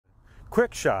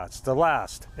QuickShots, the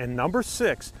last and number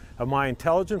 6 of my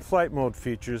intelligent flight mode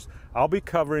features I'll be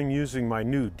covering using my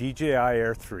new DJI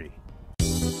Air 3.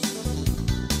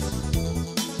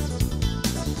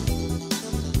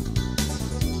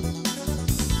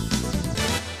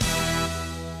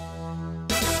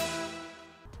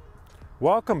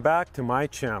 Welcome back to my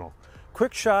channel.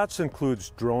 QuickShots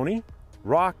includes drone,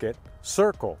 rocket,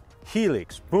 circle,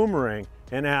 helix, boomerang,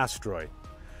 and asteroid.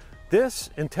 This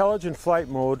intelligent flight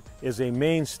mode is a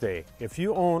mainstay if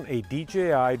you own a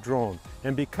DJI drone,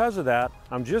 and because of that,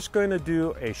 I'm just going to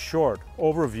do a short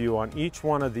overview on each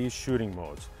one of these shooting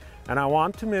modes. And I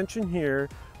want to mention here,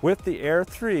 with the Air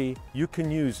 3, you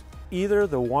can use either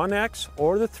the 1X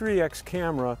or the 3X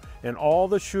camera in all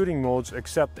the shooting modes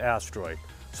except asteroid.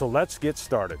 So let's get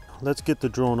started. Let's get the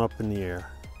drone up in the air.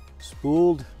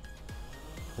 Spooled,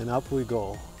 and up we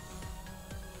go.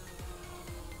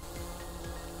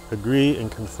 Agree and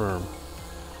confirm.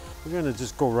 We're going to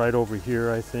just go right over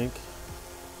here, I think.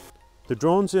 The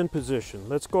drone's in position.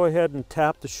 Let's go ahead and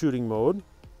tap the shooting mode.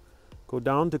 Go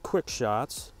down to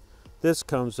QuickShots. This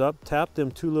comes up. Tap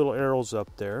them 2 little arrows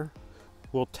up there.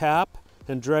 We'll tap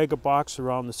and drag a box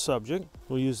around the subject.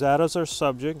 We'll use that as our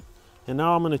subject. And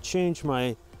now I'm going to change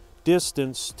my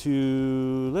distance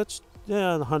to,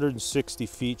 160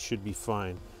 feet should be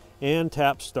fine. And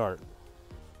tap start.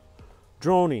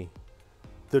 Drone.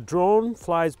 The drone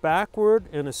flies backward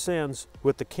and ascends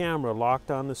with the camera locked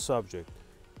on the subject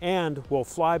and will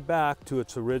fly back to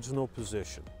its original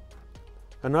position.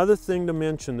 Another thing to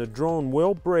mention, the drone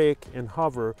will brake and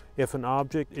hover if an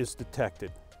object is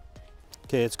detected.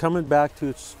 Okay, it's coming back to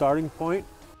its starting point.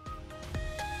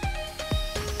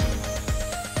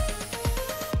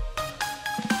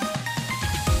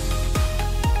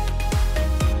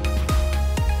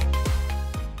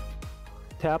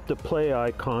 Tap the play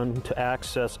icon to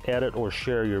access, edit, or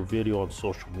share your video on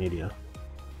social media.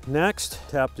 Next,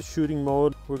 tap the shooting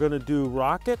mode. We're going to do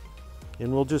rocket,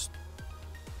 and we'll just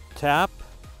tap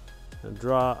and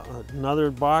draw another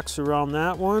box around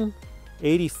that one.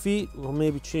 80 feet, we'll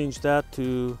maybe change that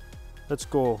to, let's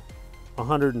go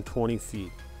 120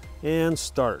 feet. And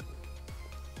start.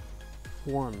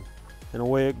 1, and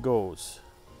away it goes.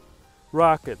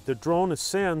 Rocket, the drone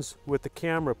ascends with the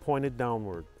camera pointed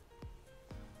downward.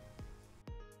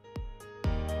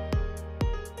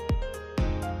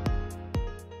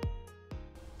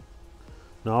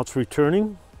 Now it's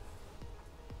returning.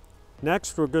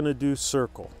 Next we're going to do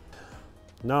circle.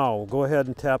 Now we'll go ahead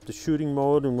and tap the shooting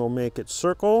mode and we'll make it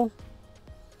circle.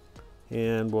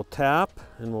 And we'll tap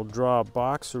and we'll draw a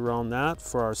box around that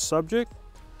for our subject.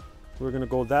 We're going to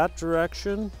go that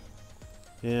direction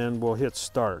and we'll hit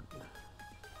start.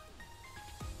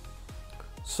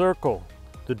 Circle.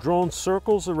 The drone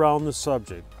circles around the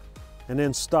subject and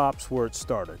then stops where it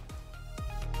started.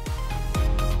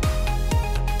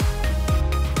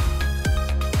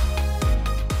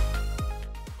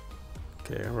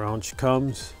 Okay, around she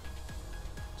comes.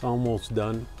 It's almost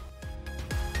done.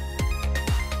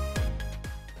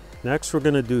 Next we're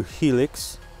going to do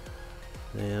helix.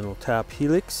 And we'll tap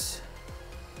helix.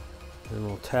 And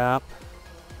we'll tap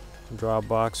and draw a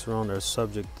box around our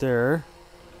subject there.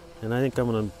 And I think I'm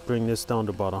going to bring this down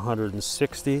to about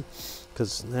 160.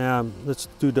 Because, let's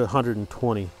do the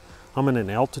 120. I'm in an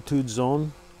altitude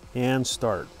zone. And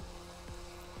start.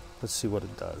 Let's see what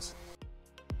it does.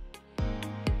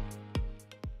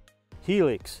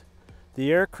 Helix.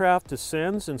 The aircraft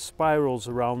ascends and spirals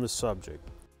around the subject.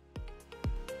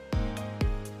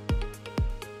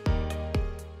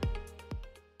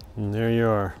 And there you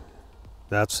are.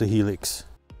 That's the helix.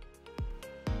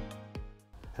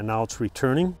 And now it's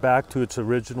returning back to its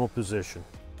original position.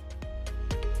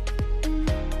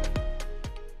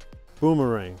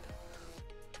 Boomerang.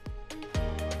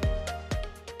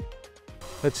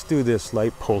 Let's do this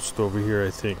light post over here, I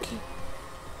think.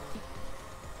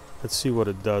 Let's see what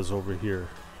it does over here.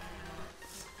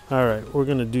 All right, we're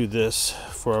gonna do this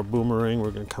for our boomerang.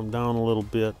 We're gonna come down a little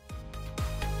bit.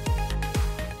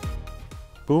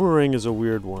 Boomerang is a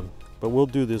weird one, but we'll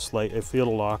do this light, if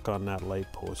it'll lock on that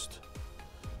light post.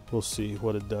 We'll see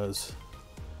what it does.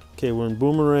 Okay, we're in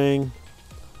boomerang.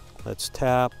 Let's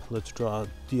tap, let's draw a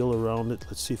deal around it.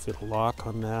 Let's see if it'll lock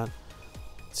on that.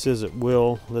 It says it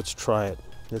will, let's try it.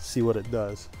 Let's see what it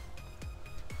does.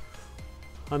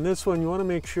 On this one, you want to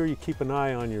make sure you keep an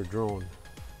eye on your drone.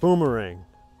 Boomerang.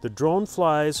 The drone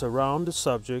flies around the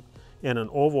subject in an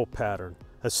oval pattern,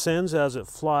 ascends as it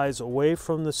flies away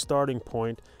from the starting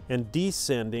point, and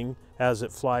descending as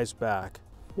it flies back.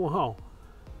 Wow,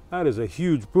 that is a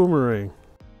huge boomerang.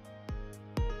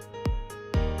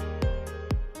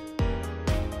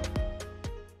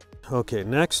 Okay,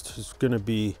 next is going to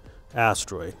be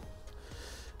asteroid.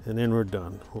 And then we're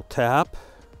done. We'll tap,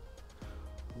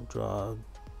 we'll draw a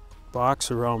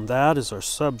box around that as our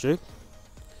subject,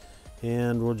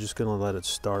 and we're just gonna let it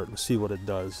start and see what it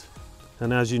does.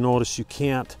 And as you notice, you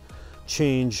can't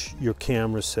change your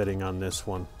camera setting on this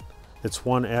one. It's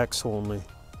 1x only.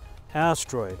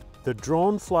 Asteroid. The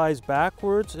drone flies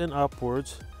backwards and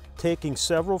upwards, taking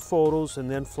several photos, and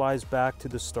then flies back to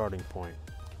the starting point.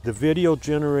 The video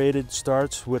generated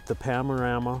starts with the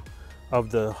panorama of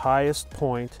the highest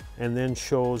point and then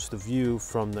shows the view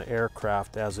from the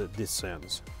aircraft as it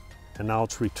descends. And now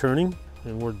it's returning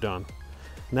and we're done.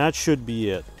 And that should be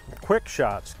it.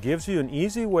 QuickShots gives you an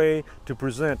easy way to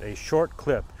present a short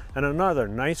clip and another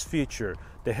nice feature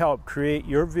to help create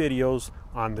your videos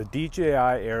on the DJI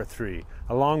Air 3,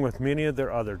 along with many of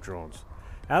their other drones.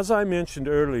 As I mentioned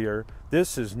earlier,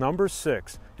 this is number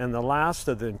 6 and the last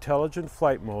of the intelligent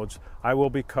flight modes I will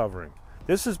be covering.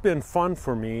 This has been fun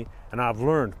for me and I've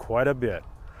learned quite a bit.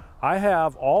 I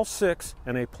have all 6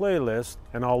 in a playlist,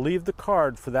 and I'll leave the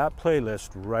card for that playlist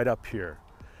right up here.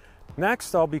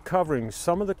 Next, I'll be covering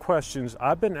some of the questions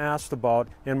I've been asked about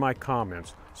in my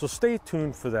comments, so stay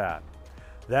tuned for that.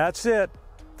 That's it.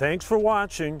 Thanks for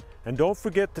watching, and don't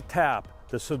forget to tap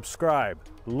the subscribe,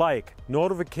 like,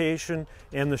 notification,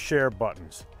 and the share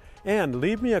buttons. And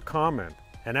leave me a comment.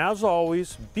 And as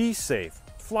always, be safe,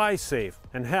 fly safe,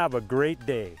 and have a great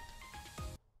day.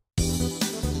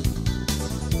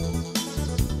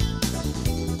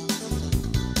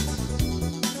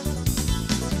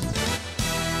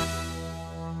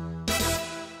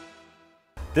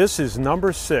 This is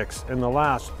number 6 and the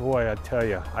last. Boy, I tell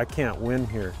you, I can't win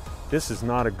here. This is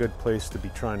not a good place to be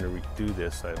trying to redo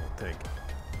this, I don't think.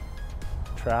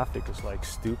 Traffic is like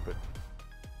stupid.